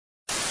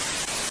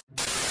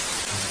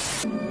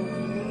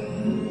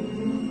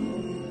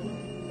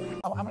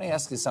I'm going to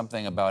ask you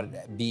something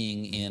about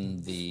being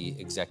in the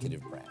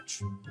executive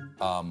branch.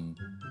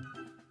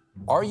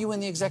 Are you in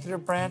the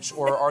executive branch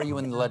or are you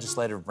in the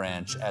legislative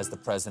branch as the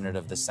president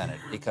of the Senate?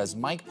 Because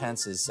Mike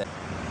Pence has said...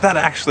 That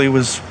actually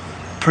was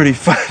pretty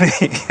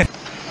funny.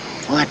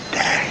 What the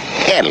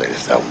hell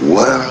is the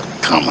world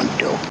coming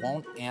to?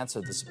 Won't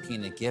answer the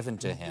subpoena given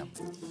to him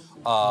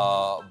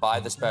by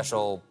the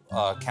special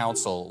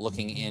counsel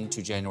looking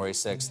into January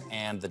 6th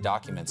and the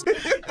documents.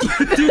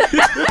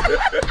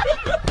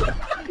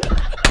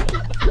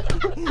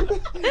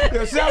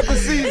 Shout the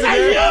season,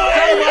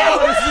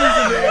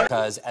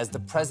 Because as the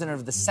president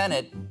of the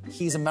Senate,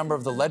 he's a member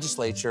of the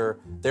legislature,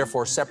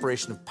 therefore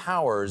separation of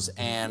powers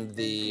and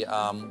the,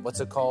 what's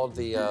it called?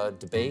 The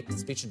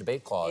speech and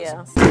debate clause.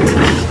 Yeah.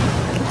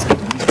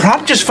 The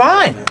prompt is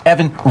fine.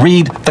 Evan,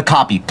 read the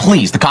copy,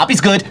 please. The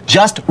copy's good,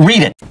 just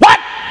read it. What?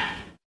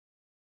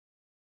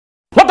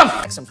 What the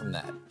f? From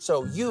that.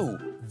 So you,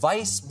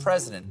 Vice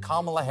President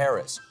Kamala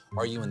Harris,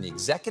 are you in the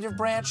executive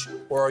branch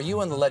or are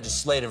you in the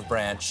legislative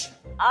branch?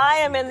 I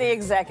am in the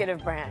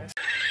executive branch.